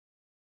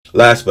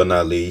Last but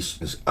not least,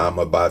 since I'm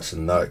about to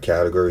nut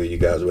category, you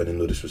guys already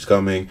knew this was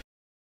coming.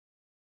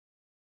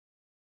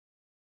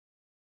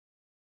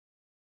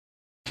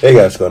 Hey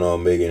guys, what's going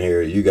on? Megan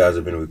here. You guys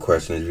have been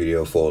requesting this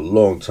video for a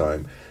long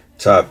time.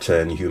 Top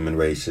 10 human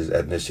races,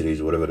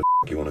 ethnicities, whatever the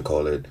you want to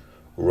call it,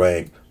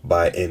 ranked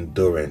by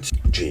endurance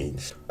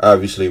genes.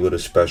 Obviously with a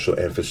special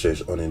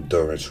emphasis on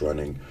endurance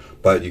running,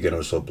 but you can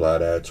also apply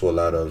that to a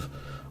lot of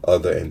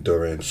other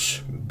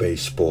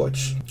endurance-based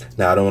sports.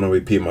 Now, I don't want to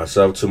repeat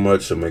myself too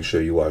much, so make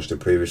sure you watch the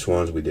previous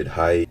ones. We did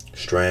height,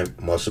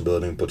 strength, muscle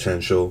building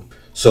potential.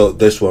 So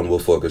this one will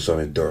focus on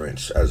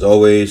endurance. As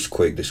always,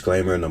 quick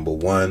disclaimer, number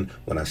one,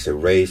 when I say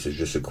race, it's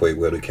just a quick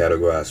way to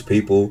categorize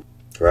people,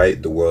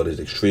 right? The world is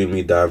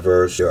extremely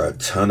diverse. There are a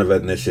ton of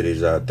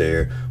ethnicities out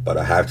there, but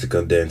I have to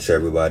condense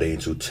everybody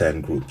into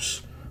 10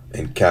 groups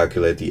and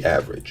calculate the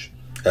average.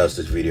 Else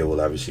this video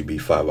will obviously be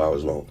 5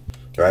 hours long.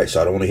 Right,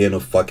 so I don't want to hear no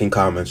fucking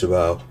comments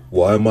about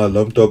why am I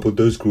lumped up with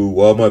this group?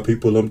 Why are my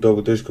people lumped up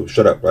with this group?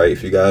 Shut up, right?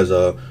 If you guys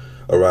are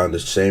around the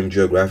same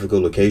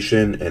geographical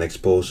location and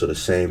exposed to the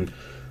same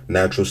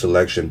natural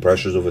selection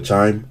pressures over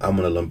time, I'm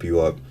going to lump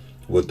you up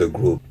with the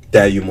group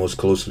that you most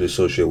closely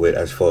associate with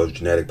as far as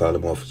genetic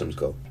polymorphisms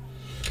go.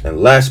 And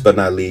last but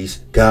not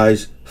least,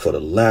 guys, for the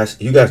last,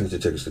 you guys need to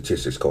take a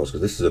statistics course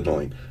because this is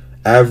annoying.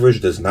 Average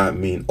does not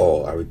mean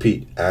all. I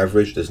repeat,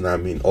 average does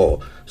not mean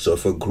all. So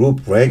if a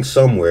group ranks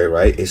somewhere,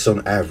 right, it's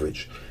on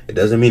average. It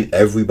doesn't mean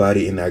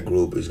everybody in that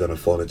group is going to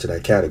fall into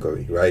that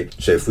category, right?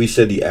 So if we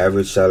said the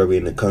average salary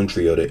in the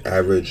country or the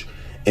average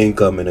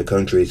income in the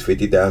country is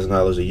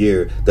 $50,000 a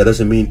year, that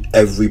doesn't mean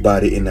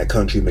everybody in that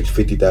country makes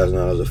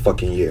 $50,000 a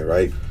fucking year,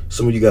 right?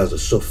 Some of you guys are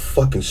so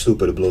fucking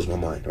stupid, it blows my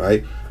mind,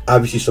 right?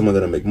 Obviously, some are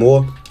going to make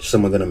more,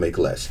 some are going to make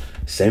less.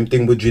 Same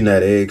thing with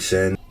genetics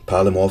and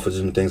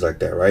polymorphism and things like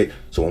that, right?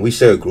 So when we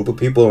say a group of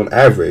people on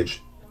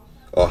average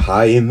are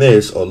high in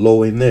this or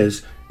low in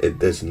this, it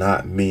does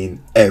not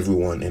mean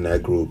everyone in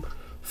that group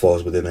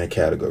falls within that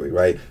category,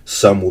 right?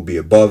 Some will be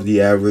above the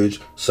average,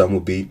 some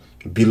will be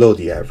below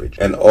the average.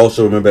 And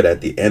also remember that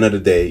at the end of the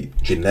day,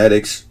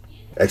 genetics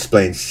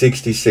explains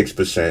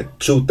 66%,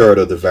 2/3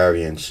 of the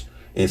variance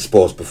in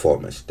sports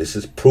performance. This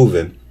is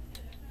proven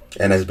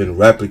and has been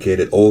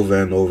replicated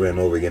over and over and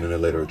over again in the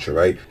literature,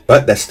 right?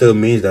 But that still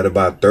means that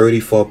about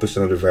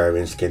 34% of the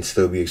variance can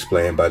still be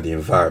explained by the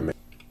environment.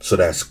 So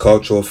that's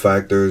cultural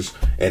factors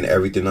and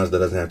everything else that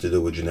doesn't have to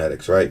do with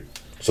genetics, right?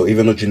 So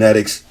even though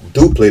genetics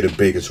do play the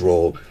biggest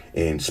role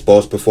in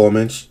sports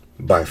performance,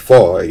 by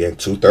far, again,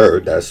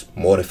 2/3, that's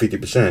more than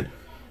 50%,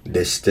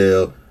 there's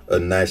still a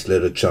nice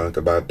little chunk,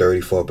 about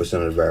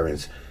 34% of the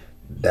variance,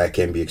 that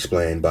can be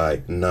explained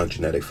by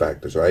non-genetic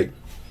factors, right?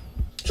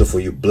 So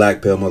for you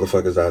black pill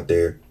motherfuckers out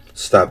there,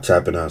 stop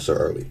tapping out so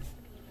early.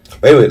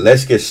 But anyway,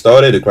 let's get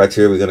started. The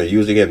criteria we're going to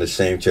use, again, the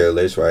same tier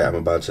list, right? I'm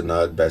about to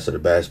nod best of the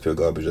best, pure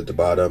garbage at the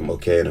bottom,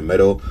 okay in the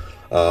middle.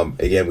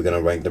 Again, we're going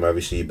to rank them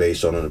obviously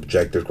based on an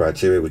objective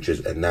criteria, which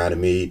is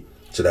anatomy.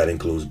 So that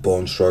includes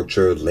bone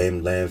structure,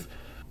 limb length,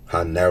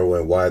 how narrow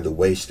and wide the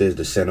waist is,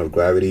 the center of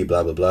gravity,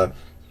 blah, blah, blah.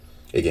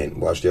 Again,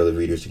 watch the other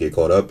videos to get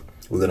caught up.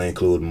 We're going to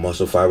include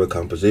muscle fiber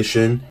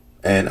composition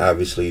and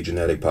obviously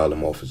genetic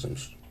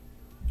polymorphisms.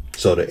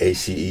 So the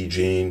ACE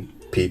gene,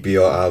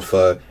 PPR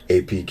alpha,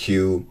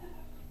 APQ,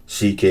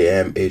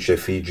 CKM,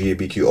 HFE,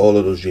 GABQ, all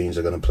of those genes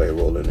are going to play a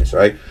role in this,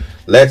 right?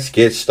 Let's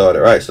get started.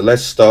 All right, so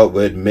let's start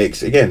with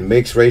mixed. Again,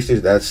 mixed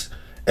races, that's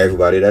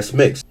everybody that's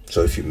mixed.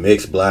 So if you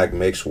mix black,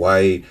 mix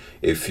white,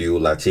 if you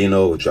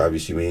Latino, which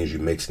obviously means you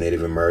mix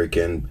Native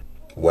American,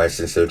 West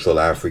and Central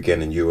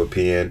African, and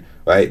European,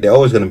 right? They're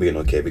always going to be an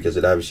okay because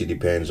it obviously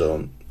depends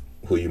on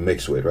who you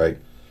mix with, right?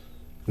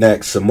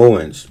 Next,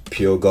 Samoans,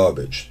 pure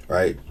garbage,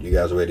 right? You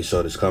guys already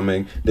saw this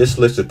coming. This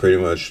list is pretty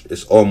much,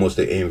 it's almost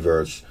the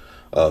inverse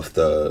of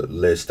the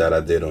list that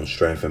I did on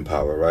strength and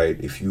power, right?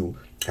 If you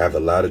have a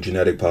lot of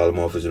genetic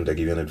polymorphism that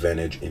give you an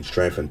advantage in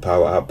strength and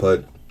power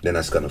output, then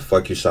that's going to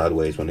fuck you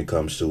sideways when it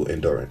comes to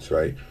endurance,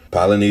 right?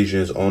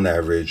 Polynesians, on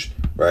average,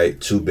 right,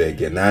 too big.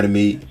 The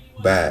anatomy,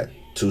 bad.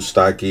 Too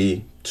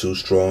stocky, too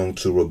strong,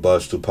 too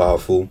robust, too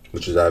powerful,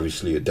 which is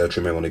obviously a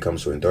detriment when it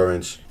comes to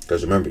endurance.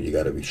 Because remember, you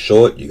got to be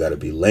short, you got to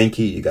be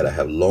lanky, you got to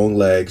have long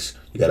legs,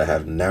 you got to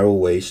have narrow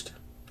waist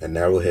and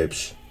narrow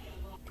hips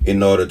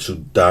in order to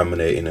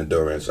dominate in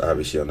endurance,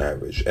 obviously on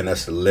average. And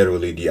that's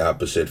literally the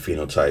opposite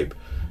phenotype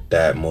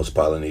that most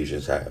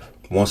Polynesians have.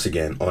 Once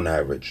again, on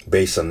average.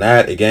 Based on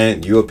that,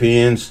 again,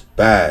 Europeans,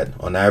 bad.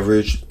 On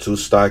average, too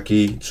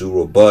stocky, too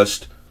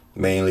robust,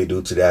 mainly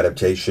due to the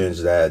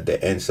adaptations that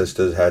the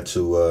ancestors had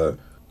to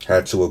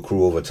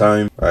accrue over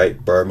time,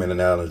 right? Bergman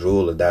and Allen's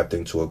rule,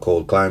 adapting to a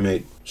cold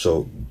climate.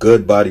 So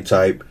good body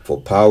type for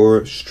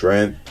power,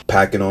 strength,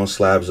 packing on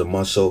slabs of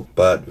muscle,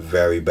 but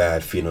very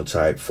bad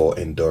phenotype for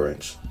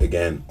endurance.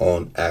 Again,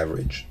 on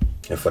average.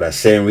 And for that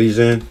same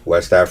reason,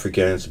 West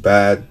Africans,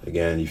 bad.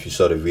 Again, if you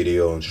saw the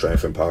video on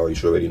strength and power, you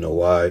should already know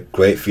why.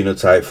 Great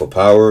phenotype for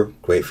power,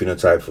 great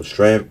phenotype for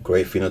strength,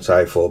 great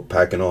phenotype for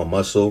packing on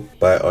muscle,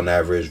 but on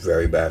average,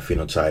 very bad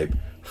phenotype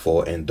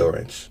for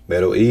endurance.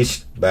 Middle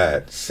East,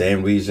 bad.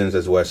 Same reasons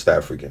as West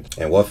Africans.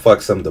 And what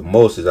fucks them the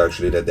most is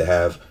actually that they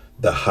have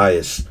the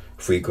highest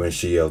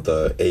frequency of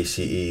the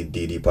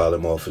ACE-DD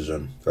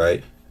polymorphism,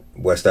 right?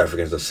 West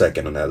Africans are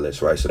second on that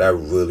list, right? So that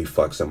really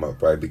fucks them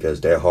up, right?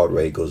 Because their heart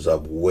rate goes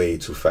up way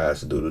too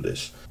fast due to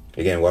this.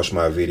 Again, watch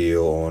my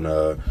video on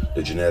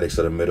the genetics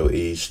of the Middle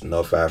East,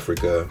 North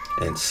Africa,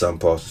 and some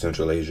parts of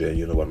Central Asia, and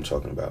you know what I'm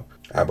talking about.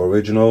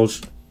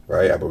 Aboriginals,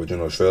 right?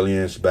 Aboriginal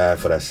Australians, bad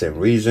for that same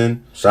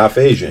reason. South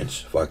Asians,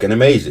 fucking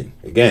amazing.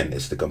 Again,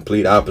 it's the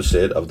complete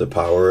opposite of the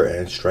power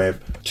and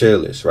strength tier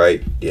list,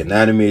 right? The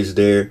anatomy is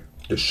there,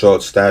 the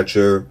short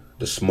stature,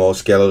 the small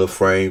skeletal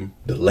frame,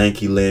 the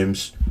lanky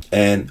limbs,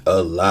 and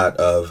a lot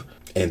of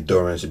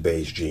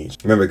endurance-based genes.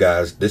 Remember,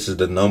 guys, this is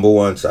the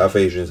 #1. South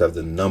Asians have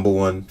the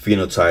 #1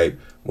 phenotype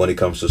when it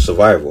comes to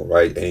survival,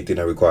 right? Anything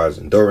that requires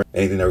endurance,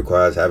 anything that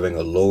requires having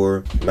a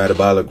lower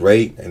metabolic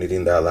rate,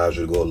 anything that allows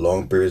you to go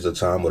long periods of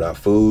time without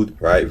food,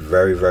 right?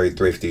 Very, very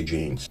thrifty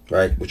genes,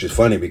 right? Which is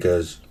funny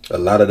because a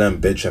lot of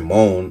them bitch and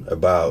moan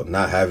about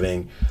not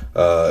having,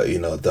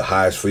 the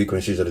highest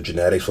frequencies of the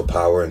genetics for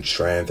power and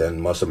strength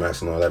and muscle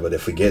mass and all that, but they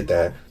forget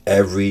that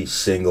every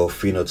single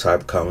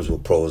phenotype comes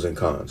with pros and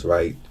cons,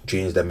 right?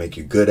 Genes that make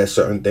you good at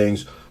certain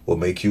things will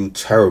make you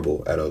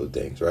terrible at other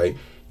things, right?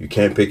 You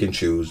can't pick and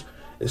choose.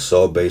 It's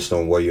all based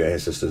on where your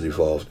ancestors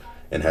evolved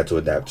and had to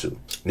adapt to.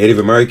 Native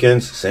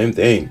Americans, same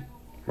thing,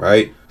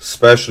 right?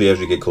 Especially as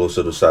you get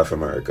closer to South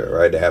America,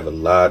 right? They have a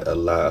lot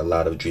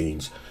of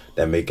genes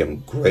that make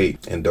them great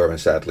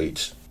endurance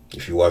athletes.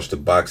 If you watch the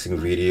boxing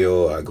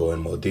video, I go in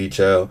more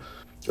detail.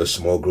 A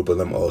small group of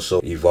them also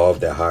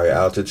evolved at higher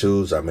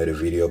altitudes. I made a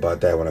video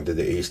about that when I did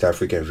the East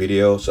African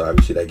video. So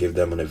obviously that gives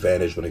them an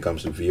advantage when it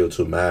comes to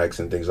VO2 max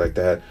and things like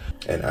that,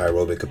 and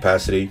aerobic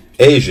capacity.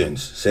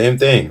 Asians, same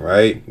thing,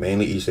 right?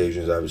 Mainly East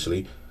Asians,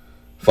 obviously.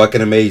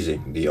 Fucking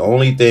amazing. The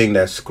only thing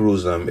that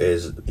screws them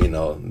is,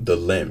 the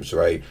limbs,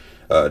 right?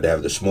 They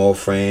have the small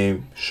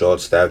frame, short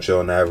stature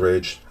on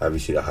average.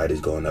 Obviously the height is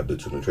going up due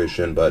to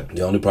nutrition, but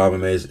the only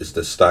problem is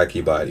the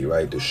stocky body,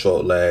 right? The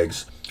short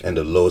legs and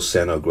the low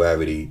center of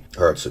gravity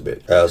hurts a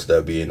bit. Else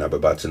they'll be in the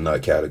about to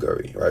nut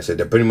category, right? So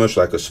they're pretty much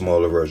like a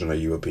smaller version of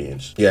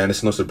Europeans. Yeah, and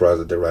it's no surprise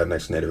that they're right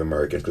next to Native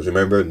Americans, because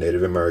remember,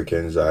 Native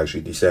Americans are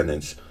actually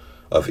descendants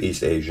of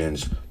East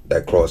Asians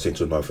that crossed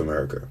into North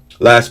America.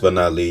 Last but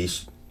not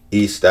least,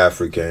 East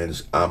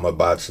Africans, I'm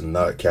about to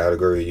nut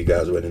category. You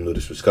guys already knew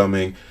this was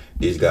coming.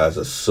 These guys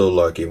are so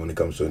lucky when it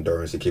comes to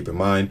endurance. And keep in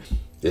mind,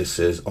 this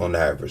is on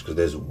average, because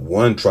there's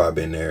one tribe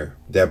in there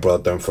that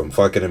brought them from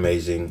fucking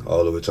amazing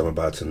all the way to I'm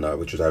about to nut,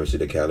 which was obviously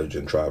the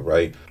Kalenjin tribe,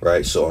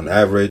 right? So on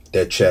average,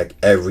 they check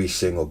every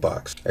single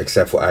box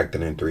except for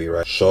actinin 3,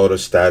 right? Shorter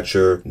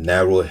stature,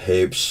 narrow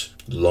hips,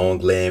 long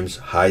limbs,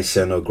 high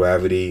center of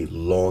gravity,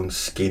 long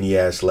skinny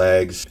ass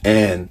legs,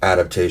 and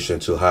adaptation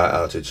to high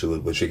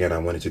altitude, which again I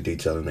went into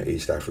detail in the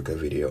East Africa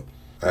video.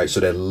 Alright,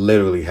 so they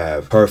literally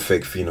have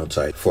perfect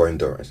phenotype for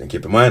endurance. And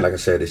keep in mind, like I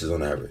said, this is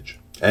on average.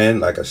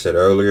 And like I said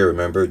earlier,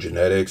 remember,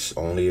 genetics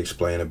only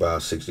explain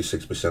about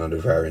 66% of the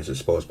variance in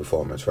sports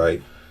performance,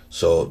 right?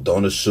 So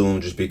don't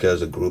assume just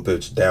because a group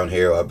is down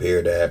here or up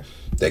here that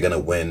they're gonna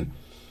win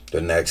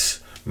the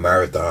next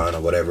marathon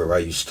or whatever,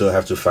 right? You still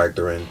have to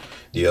factor in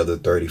the other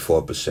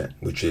 34%,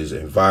 which is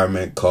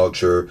environment,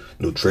 culture,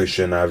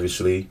 nutrition,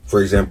 obviously.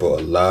 For example,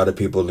 a lot of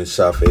people in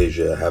South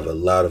Asia have a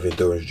lot of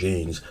endurance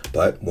genes,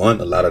 but one,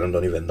 a lot of them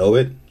don't even know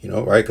it,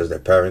 right? Because their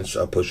parents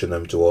are pushing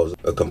them towards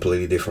a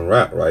completely different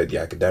route, right? The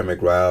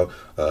academic route.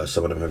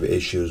 Some of them have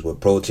issues with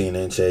protein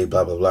intake,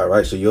 blah, blah, blah,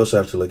 right? So you also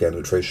have to look at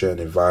nutrition,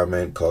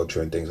 environment,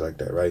 culture, and things like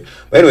that, right?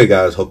 But anyway,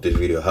 guys, hope this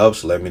video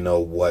helps. Let me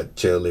know what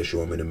tier list you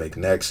want me to make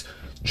next.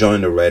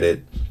 Join the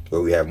Reddit where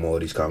we have more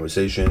of these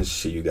conversations.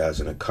 See you guys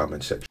in the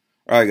comment section.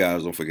 Alright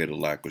guys, don't forget to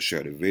like or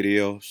share the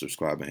video,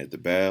 subscribe and hit the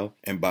bell,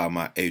 and buy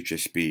my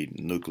HSP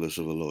Nucleus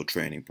Overload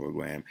Training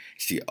Program.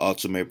 It's the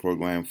ultimate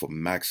program for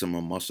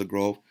maximum muscle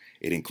growth.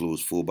 It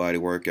includes full body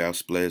workout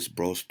splits,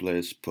 bro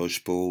splits,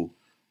 push-pull,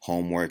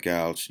 home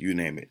workouts, you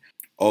name it.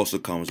 Also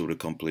comes with a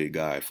complete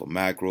guide for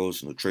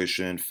macros,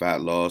 nutrition, fat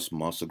loss,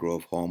 muscle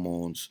growth,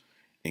 hormones,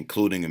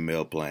 including a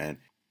meal plan.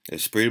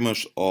 It's pretty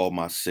much all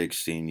my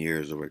 16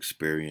 years of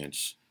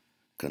experience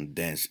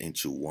condensed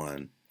into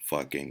one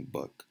fucking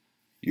book.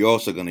 You're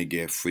also going to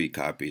get free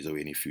copies of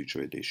any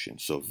future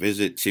editions. So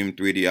visit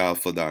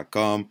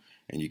team3dalpha.com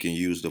and you can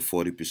use the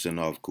 40%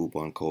 off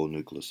coupon code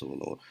Nucleus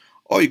Overload.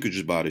 Or you could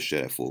just buy the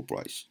shit at full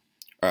price.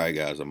 Alright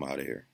guys, I'm out of here.